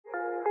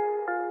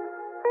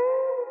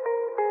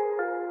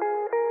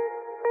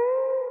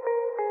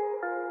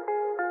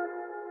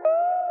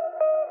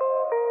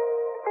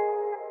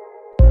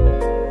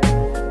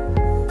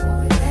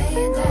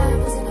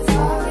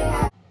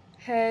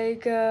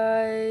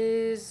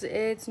Guys,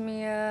 it's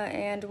Mia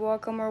and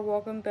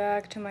welcome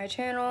back to my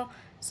channel.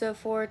 So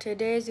for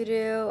today's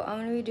video, I'm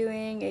going to be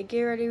doing a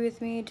get ready with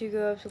me to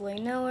go up to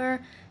Lake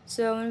Nowhere.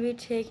 So I'm going to be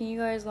taking you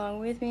guys along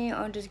with me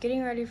on just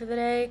getting ready for the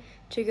day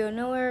to go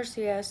nowhere.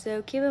 So yeah,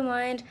 so keep in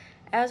mind,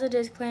 as a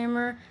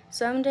disclaimer,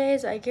 some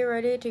days I get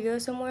ready to go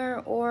somewhere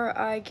or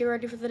I get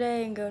ready for the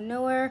day and go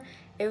nowhere.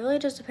 It really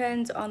just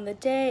depends on the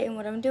day and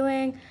what I'm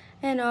doing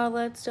and all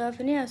that stuff.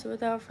 And yeah, so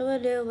without further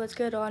ado, let's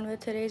get on with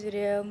today's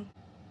video.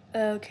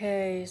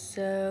 Okay,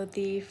 so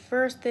the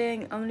first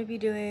thing I'm going to be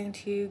doing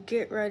to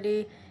get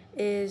ready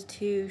is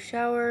to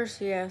shower.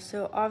 So yeah,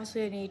 so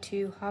obviously I need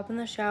to hop in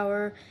the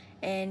shower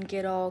and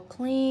get all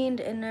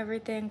cleaned and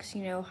everything, cause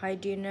you know,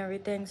 hygiene and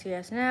everything. So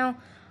yes, now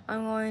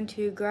I'm going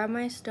to grab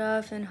my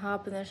stuff and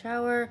hop in the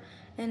shower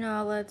and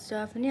all that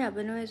stuff. And yeah,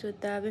 but anyways,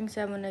 with that being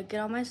said, I'm going to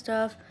get all my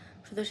stuff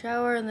for the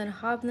shower and then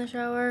hop in the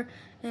shower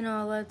and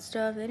all that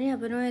stuff. And yeah,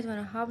 but anyways, I'm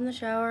going to hop in the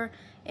shower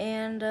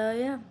and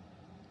yeah.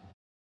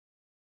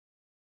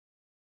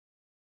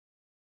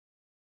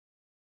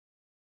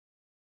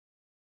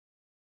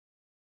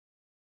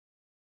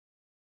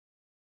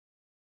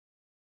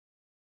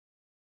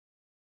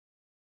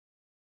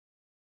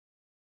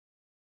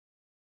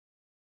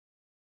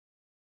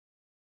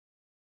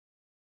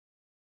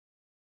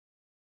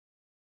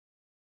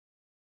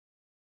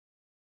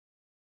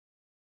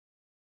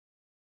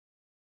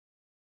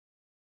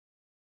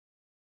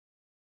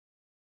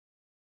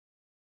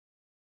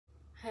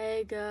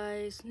 Hey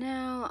guys,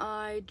 now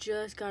I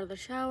just got out of the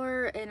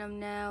shower and I'm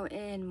now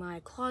in my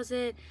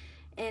closet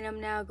and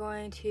I'm now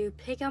going to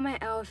pick out my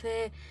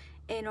outfit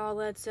and all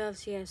that stuff.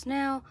 So yes,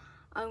 now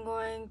I'm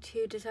going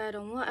to decide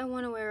on what I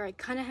want to wear. I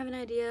kind of have an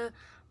idea,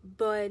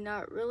 but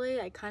not really.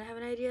 I kind of have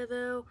an idea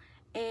though.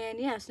 And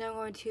yes, now I'm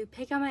going to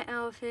pick out my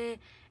outfit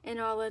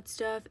and all that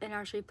stuff and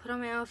actually put on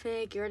my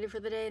outfit, get ready for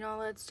the day and all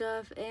that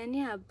stuff. And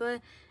yeah,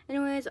 but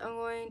anyways, I'm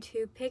going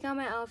to pick out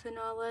my outfit and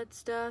all that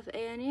stuff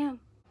and yeah.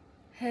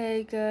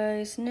 Hey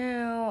guys,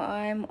 now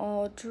I'm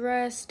all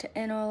dressed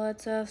and all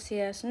that stuff. So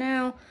yes,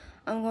 now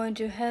I'm going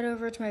to head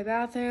over to my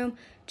bathroom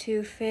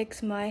to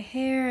fix my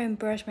hair and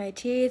brush my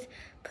teeth,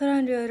 put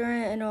on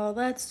deodorant and all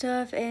that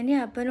stuff. And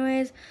yeah, but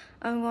anyways,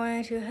 I'm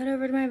going to head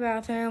over to my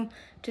bathroom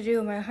to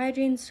do my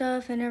hygiene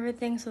stuff and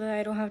everything so that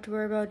I don't have to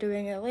worry about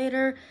doing it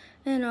later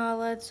and all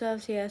that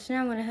stuff. So yes,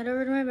 now I'm going to head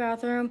over to my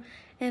bathroom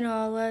and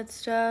all that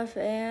stuff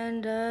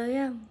and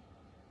yeah.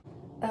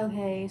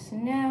 Okay, so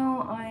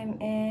now I'm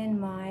in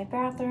my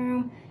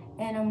bathroom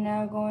and I'm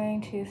now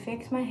going to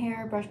fix my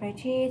hair, brush my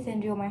teeth,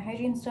 and do all my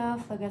hygiene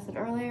stuff like I said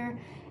earlier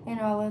and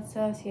all that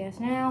stuff. So yes,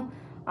 now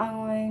I'm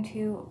going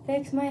to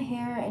fix my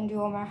hair and do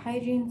all my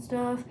hygiene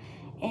stuff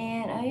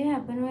and yeah,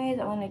 but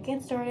anyways, I'm going to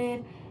get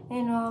started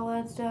and all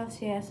that stuff.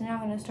 So yes, now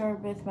I'm going to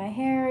start with my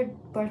hair,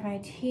 brush my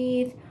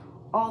teeth,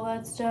 all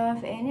that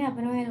stuff, and yeah,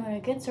 but anyways, I'm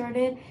going to get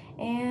started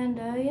and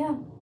yeah.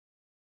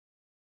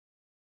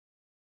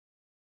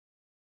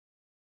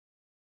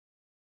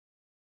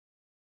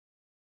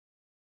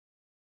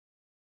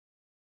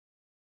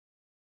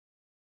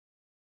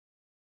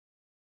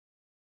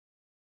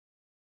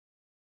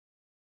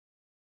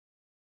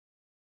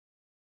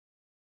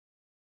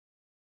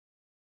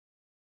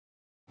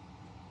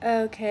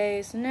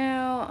 Okay, so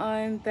now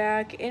I'm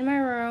back in my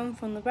room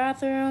from the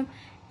bathroom,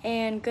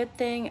 and good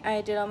thing I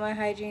did all my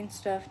hygiene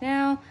stuff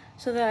now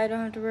so that I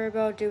don't have to worry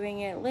about doing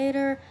it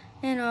later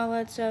and all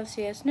that stuff.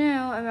 So yes,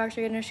 now I'm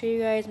actually going to show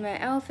you guys my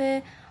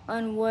outfit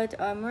on what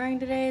I'm wearing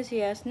today. So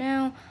yes,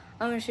 now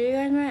I'm going to show you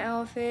guys my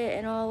outfit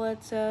and all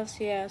that stuff.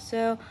 So yeah,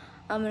 so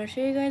I'm going to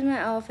show you guys my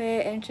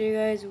outfit and show you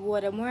guys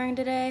what I'm wearing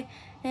today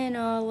and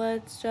all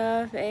that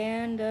stuff,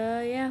 and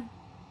yeah.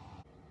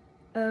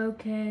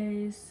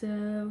 Okay,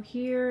 so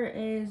here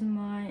is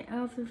my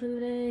outfit for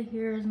the day,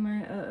 here's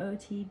my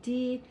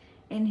OOTD,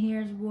 and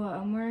here's what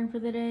I'm wearing for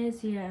the day.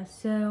 So yeah,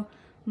 so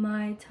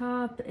my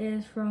top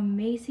is from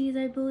Macy's,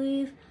 I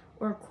believe,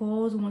 or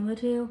Kohl's, one of the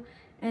two,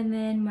 and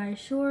then my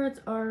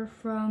shorts are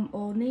from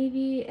Old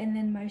Navy, and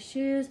then my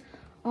shoes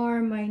are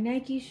my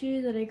Nike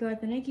shoes that I got at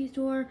the Nike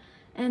store,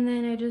 and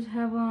then I just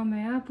have on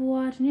my Apple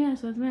Watch, and yeah,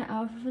 so that's my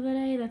outfit for the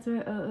day, that's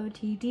my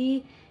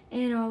OOTD,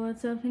 and all that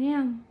stuff, and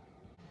yeah.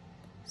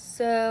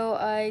 So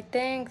I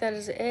think that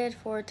is it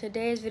for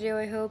today's video.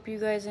 I hope you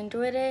guys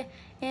enjoyed it,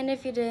 and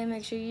if you did,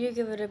 make sure you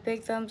give it a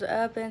big thumbs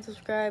up and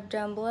subscribe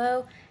down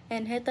below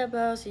and hit that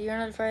bell so you're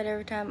notified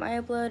every time I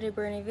upload a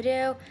brand new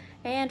video,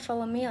 and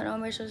follow me on all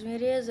my social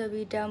medias. They'll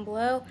be down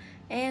below,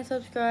 and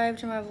subscribe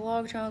to my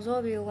vlog channels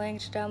will be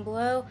linked down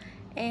below,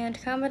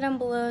 and comment down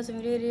below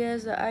some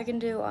videos that I can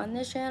do on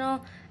this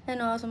channel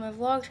and also my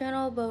vlog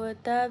channel. But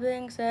with that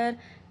being said,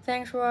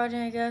 thanks for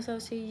watching. I guess I'll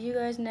see you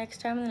guys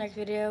next time in the next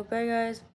video. Bye guys.